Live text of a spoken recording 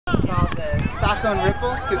called the Saucon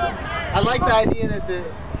Ripple, because I like the idea that the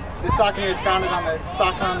Saucony was founded on the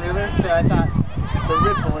Saucon River, so I thought the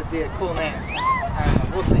Ripple would be a cool name.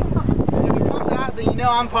 We'll see. If it comes out, then you know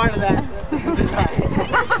I'm part of that design.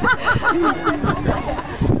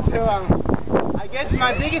 So I guess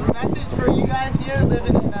my biggest message for you guys here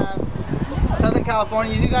living in Southern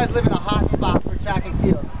California is you guys live in a hot spot for track and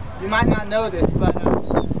field. You might not know this, but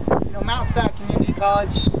you know, Mount Sac Community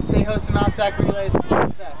College, they host the Mount Sac Relays.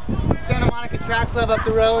 Santa Monica Track Club up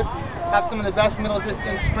the road have some of the best middle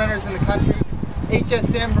distance sprinters in the country.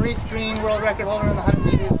 HSM, Maurice Green, world record holder in the 100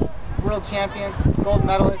 meters, world champion, gold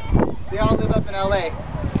medalist. They all live up in LA.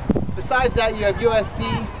 Besides that, you have USC,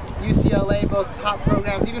 UCLA, both top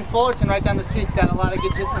programs. Even Fullerton right down the street's got a lot of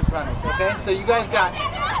good distance runners, okay? So you guys got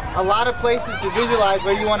a lot of places to visualize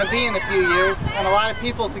where you want to be in a few years, and a lot of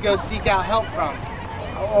people to go seek out help from,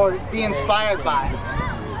 or be inspired by.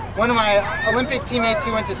 One of my Olympic teammates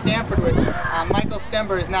who went to Stanford with me, Michael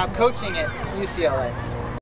Stember, is now coaching at UCLA.